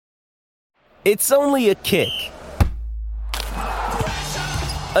It's only a kick,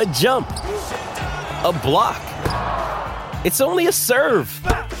 a jump, a block. It's only a serve.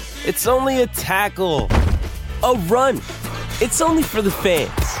 It's only a tackle, a run. It's only for the fans.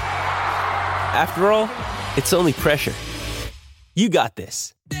 After all, it's only pressure. You got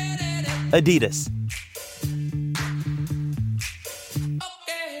this. Adidas.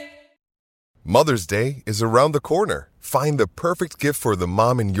 Mother's Day is around the corner. Find the perfect gift for the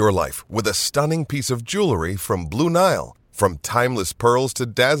mom in your life with a stunning piece of jewelry from Blue Nile. From timeless pearls to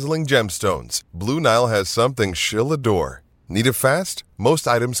dazzling gemstones, Blue Nile has something she'll adore. Need it fast? Most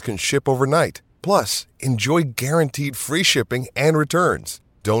items can ship overnight. Plus, enjoy guaranteed free shipping and returns.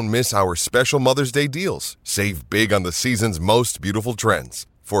 Don't miss our special Mother's Day deals. Save big on the season's most beautiful trends.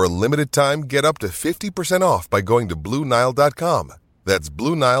 For a limited time, get up to 50% off by going to BlueNile.com. That's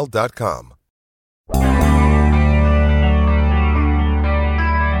BlueNile.com.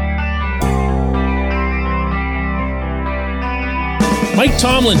 Mike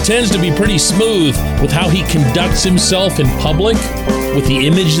Tomlin tends to be pretty smooth with how he conducts himself in public, with the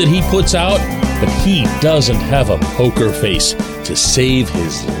image that he puts out, but he doesn't have a poker face to save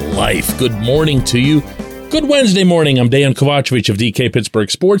his life. Good morning to you. Good Wednesday morning. I'm Dejan Kovacevic of DK Pittsburgh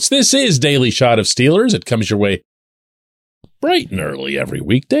Sports. This is Daily Shot of Steelers. It comes your way bright and early every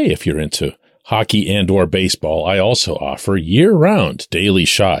weekday if you're into hockey and or baseball. I also offer year-round daily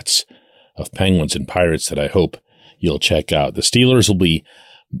shots of Penguins and Pirates that I hope you'll check out. The Steelers will be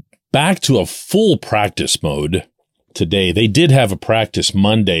back to a full practice mode today. They did have a practice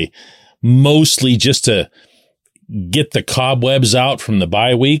Monday, mostly just to get the cobwebs out from the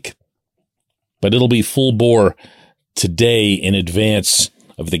bye week, but it'll be full bore today in advance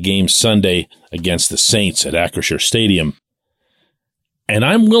of the game Sunday against the Saints at Acrisure Stadium. And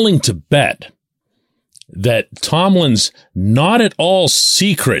I'm willing to bet that Tomlin's not at all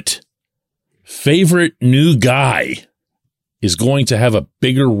secret favorite new guy is going to have a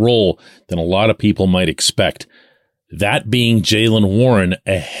bigger role than a lot of people might expect. That being Jaylen Warren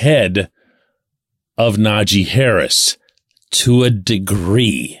ahead of Najee Harris to a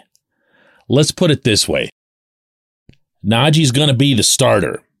degree. Let's put it this way. Najee's going to be the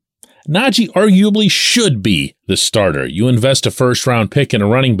starter. Najee arguably should be the starter. You invest a first-round pick in a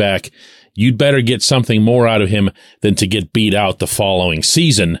running back, you'd better get something more out of him than to get beat out the following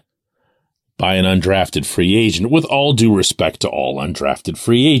season by an undrafted free agent, with all due respect to all undrafted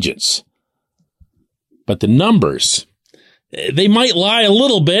free agents. But the numbers, they might lie a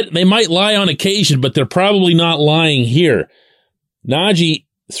little bit. They might lie on occasion, but they're probably not lying here. Najee,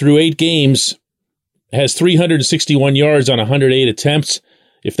 through 8 games, has 361 yards on 108 attempts.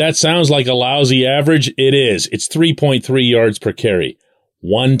 If that sounds like a lousy average, it is. It's 3.3 yards per carry.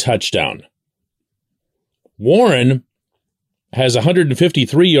 1 touchdown. Warren has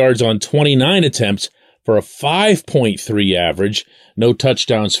 153 yards on 29 attempts for a 5.3 average. No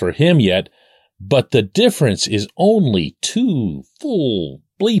touchdowns for him yet, but the difference is only 2 full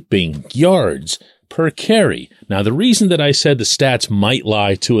bleeping yards per carry. Now, the reason that I said the stats might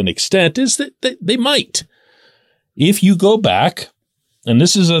lie to an extent is that they might. If you go back, and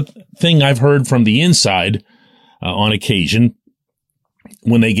this is a thing I've heard from the inside on occasion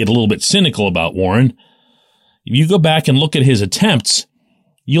when they get a little bit cynical about Warren, if you go back and look at his attempts,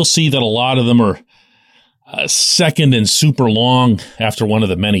 you'll see that a lot of them are second and super long after one of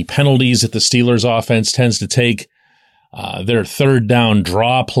the many penalties that the Steelers offense tends to take. They're third down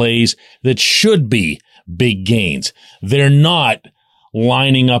draw plays that should be big gains. They're not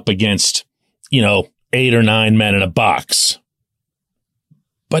lining up against, 8 or 9 men in a box.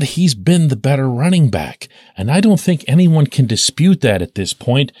 But he's been the better running back, and I don't think anyone can dispute that at this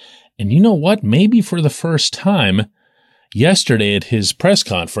point. And you know what? Maybe for the first time yesterday at his press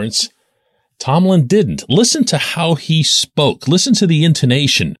conference, Tomlin didn't. Listen to how he spoke. Listen to the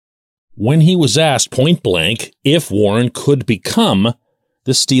intonation when he was asked point blank if Warren could become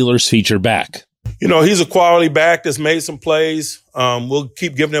the Steelers' feature back. He's a quality back that's made some plays. We'll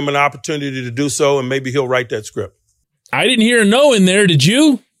keep giving him an opportunity to do so, and maybe he'll write that script. I didn't hear a no in there, did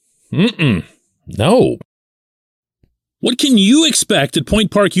you? No. What can you expect at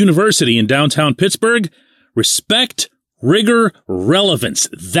Point Park University in downtown Pittsburgh? Respect, rigor, relevance.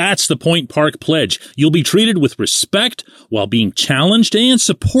 That's the Point Park pledge. You'll be treated with respect while being challenged and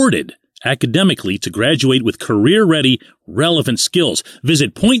supported academically to graduate with career-ready, relevant skills.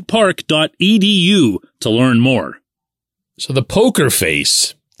 Visit pointpark.edu to learn more. So the poker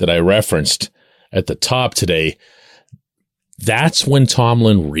face that I referenced at the top today, that's when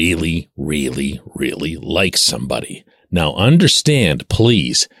Tomlin really, really, really likes somebody. Now understand,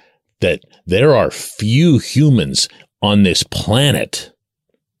 please, that there are few humans on this planet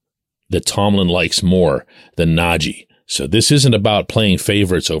that Tomlin likes more than Najee. So this isn't about playing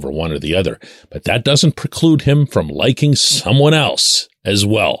favorites over one or the other, but that doesn't preclude him from liking someone else as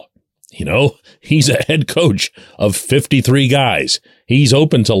well. You know, he's a head coach of 53 guys. He's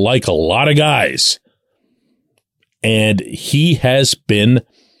open to like a lot of guys. And he has been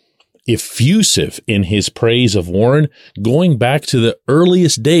effusive in his praise of Warren going back to the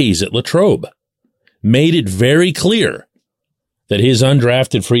earliest days at Latrobe. Made it very clear that his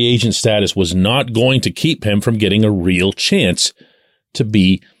undrafted free agent status was not going to keep him from getting a real chance to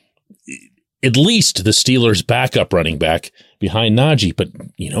be at least the Steelers' backup running back behind Najee. But,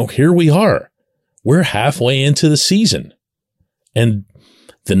 you know, here we are. We're halfway into the season. And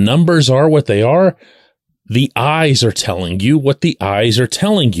the numbers are what they are. The eyes are telling you what the eyes are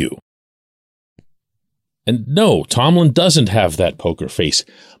telling you. And no, Tomlin doesn't have that poker face.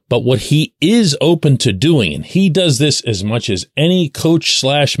 But what he is open to doing, and he does this as much as any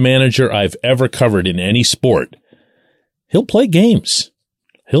coach/manager I've ever covered in any sport, he'll play games.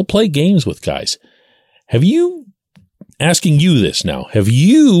 He'll play games with guys. Asking you this now, have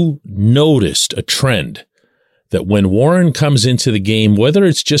you noticed a trend that when Warren comes into the game, whether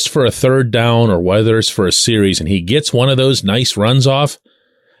it's just for a third down or whether it's for a series, and he gets one of those nice runs off,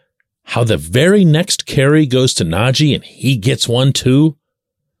 how the very next carry goes to Najee and he gets one too?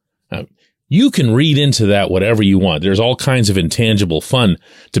 Now, you can read into that whatever you want. There's all kinds of intangible fun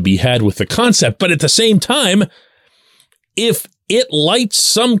to be had with the concept, but at the same time, if it lights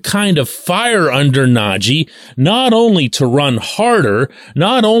some kind of fire under Najee, not only to run harder,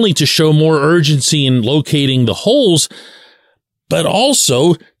 not only to show more urgency in locating the holes, but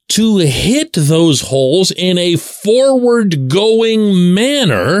also to hit those holes in a forward-going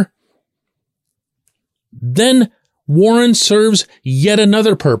manner, then Warren serves yet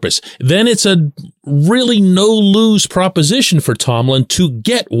another purpose. Then it's a really no-lose proposition for Tomlin to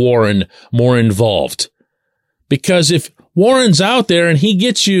get Warren more involved. Because if Warren's out there and he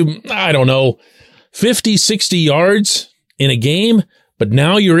gets you, 50, 60 yards in a game, but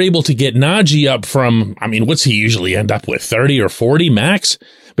now you're able to get Najee up from, what's he usually end up with, 30 or 40 max?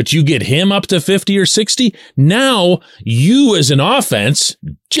 But you get him up to 50 or 60. Now you as an offense,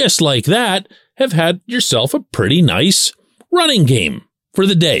 just like that, have had yourself a pretty nice running game for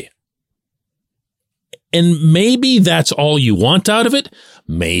the day. And maybe that's all you want out of it.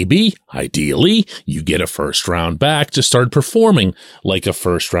 Maybe, ideally, you get a first-round back to start performing like a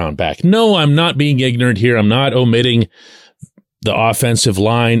first-round back. No, I'm not being ignorant here. I'm not omitting the offensive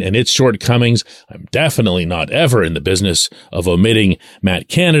line and its shortcomings. I'm definitely not ever in the business of omitting Matt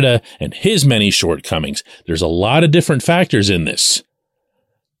Canada and his many shortcomings. There's a lot of different factors in this.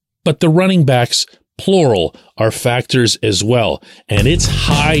 But the running backs, plural, are factors as well. And it's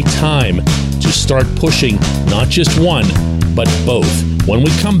high time to start pushing not just one, but both. When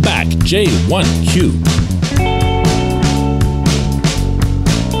we come back, J1Q.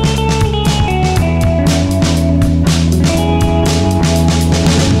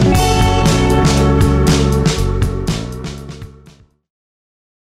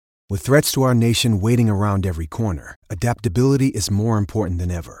 With threats to our nation waiting around every corner, adaptability is more important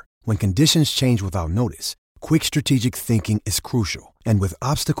than ever. When conditions change without notice, quick strategic thinking is crucial. And with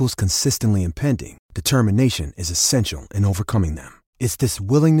obstacles consistently impending, determination is essential in overcoming them. It's this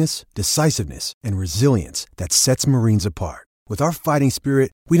willingness, decisiveness, and resilience that sets Marines apart. With our fighting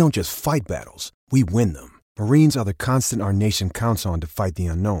spirit, we don't just fight battles, we win them. Marines are the constant our nation counts on to fight the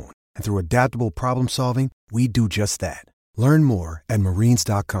unknown. And through adaptable problem solving, we do just that. Learn more at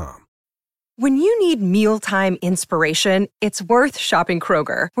Marines.com. When you need mealtime inspiration, it's worth shopping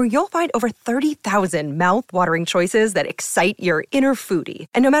Kroger, where you'll find over 30,000 mouth-watering choices that excite your inner foodie.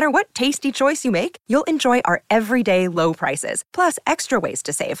 And no matter what tasty choice you make, you'll enjoy our everyday low prices, plus extra ways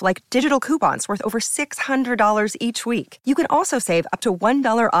to save, like digital coupons worth over $600 each week. You can also save up to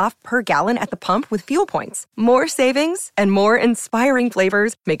 $1 off per gallon at the pump with fuel points. More savings and more inspiring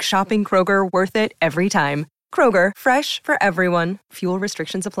flavors make shopping Kroger worth it every time. Kroger, fresh for everyone. Fuel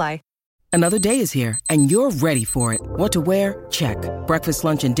restrictions apply. Another day is here, and you're ready for it. What to wear? Check. Breakfast,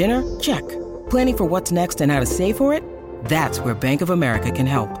 lunch, and dinner? Check. Planning for what's next and how to save for it? That's where Bank of America can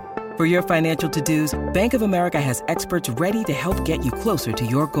help. For your financial to-dos, Bank of America has experts ready to help get you closer to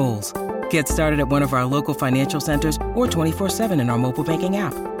your goals. Get started at one of our local financial centers or 24/7 in our mobile banking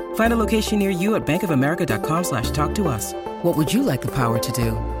app. Find a location near you at bankofamerica.com/talktous. What would you like the power to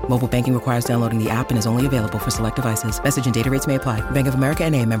do? Mobile banking requires downloading the app and is only available for select devices. Message and data rates may apply. Bank of America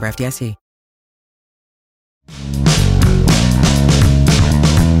NA, member FDIC.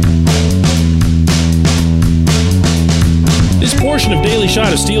 This portion of Daily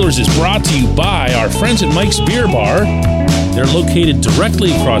Shot of Steelers is brought to you by our friends at Mike's Beer Bar. They're located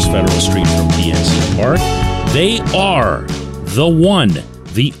directly across Federal Street from PNC Park. They are the one,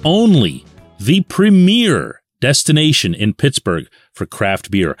 the only, the premier destination in Pittsburgh for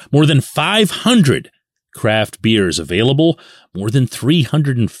craft beer. More than 500 craft beers available, more than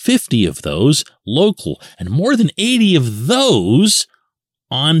 350 of those local, and more than 80 of those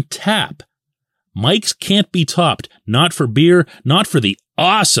on tap. Mike's can't be topped, not for beer, not for the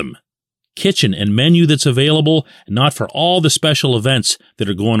awesome kitchen and menu that's available, and not for all the special events that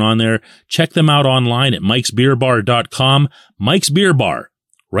are going on there. Check them out online at mikesbeerbar.com. Mike's Beer Bar,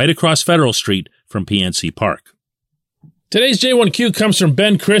 right across Federal Street from PNC Park. Today's J1Q comes from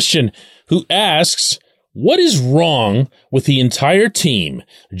Ben Christian, who asks, what is wrong with the entire team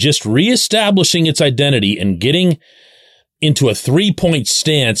just reestablishing its identity and getting into a three-point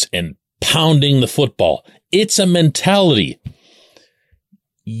stance and pounding the football? It's a mentality.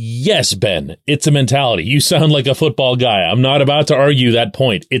 Yes, Ben, it's a mentality. You sound like a football guy. I'm not about to argue that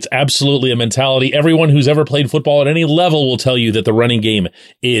point. It's absolutely a mentality. Everyone who's ever played football at any level will tell you that the running game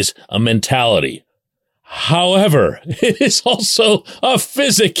is a mentality. However, it is also a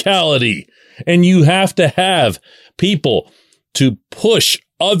physicality, and you have to have people to push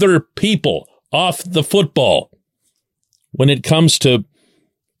other people off the football when it comes to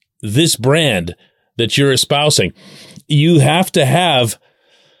this brand that you're espousing. You have to have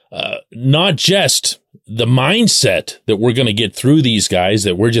not just the mindset that we're going to get through these guys,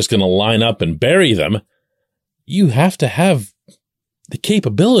 that we're just going to line up and bury them. You have to have the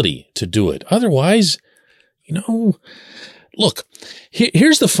capability to do it. Otherwise, look,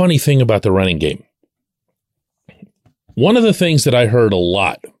 here's the funny thing about the running game. One of the things that I heard a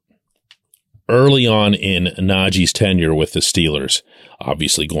lot early on in Najee's tenure with the Steelers,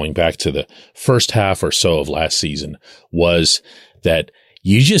 obviously going back to the first half or so of last season, was that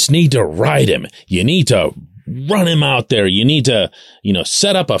you just need to ride him. You need to run him out there. You need to,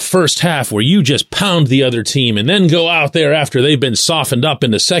 set up a first half where you just pound the other team and then go out there after they've been softened up in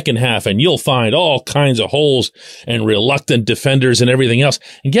the second half, and you'll find all kinds of holes and reluctant defenders and everything else.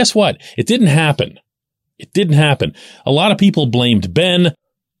 And guess what? It didn't happen. It didn't happen. A lot of people blamed Ben.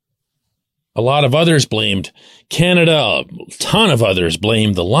 A lot of others blamed Canada. A ton of others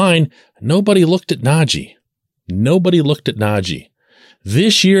blamed the line. Nobody looked at Najee. Nobody looked at Najee.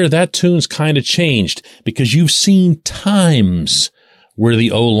 This year, that tune's kind of changed because you've seen times where the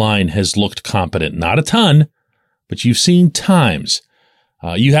O-line has looked competent. Not a ton, but you've seen times.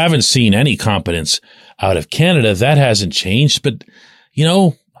 You haven't seen any competence out of Canada. That hasn't changed. But,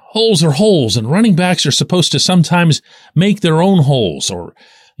 holes are holes, and running backs are supposed to sometimes make their own holes or,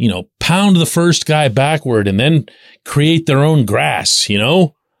 pound the first guy backward and then create their own grass,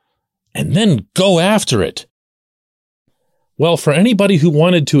 and then go after it. Well, for anybody who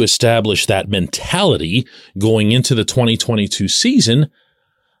wanted to establish that mentality going into the 2022 season,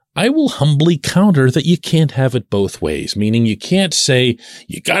 I will humbly counter that you can't have it both ways, meaning you can't say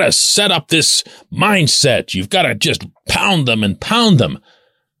you got to set up this mindset. You've got to just pound them and pound them.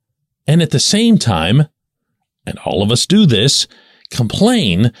 And at the same time, and all of us do this,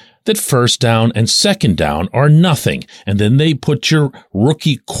 complain that first down and second down are nothing. And then they put your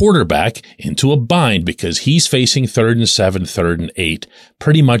rookie quarterback into a bind because he's facing 3rd and 7, 3rd and 8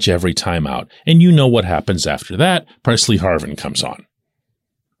 pretty much every time out. And you know what happens after that. Presley Harvin comes on.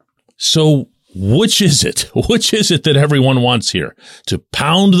 So which is it? Which is it that everyone wants here? To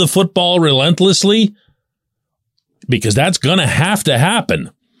pound the football relentlessly? Because that's going to have to happen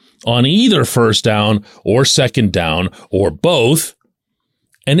on either first down or second down or both.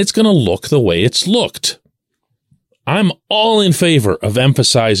 And it's going to look the way it's looked. I'm all in favor of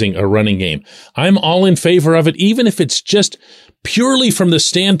emphasizing a running game. I'm all in favor of it, even if it's just purely from the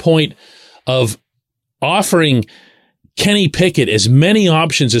standpoint of offering Kenny Pickett as many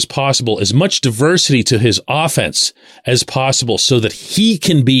options as possible, as much diversity to his offense as possible so that he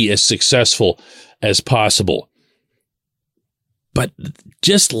can be as successful as possible. But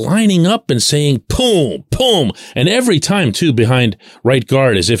just lining up and saying, boom, boom, and every time, too, behind right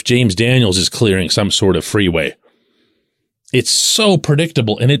guard as if James Daniels is clearing some sort of freeway. It's so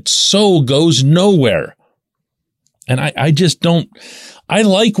predictable, and it so goes nowhere. And I just don't, I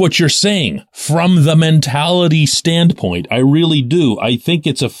like what you're saying from the mentality standpoint. I really do. I think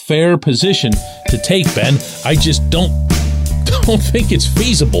it's a fair position to take, Ben. I just don't think it's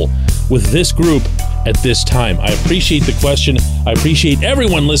feasible with this group at this time. I appreciate the question. I appreciate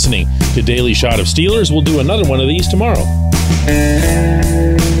everyone listening to Daily Shot of Steelers. We'll do another one of these tomorrow.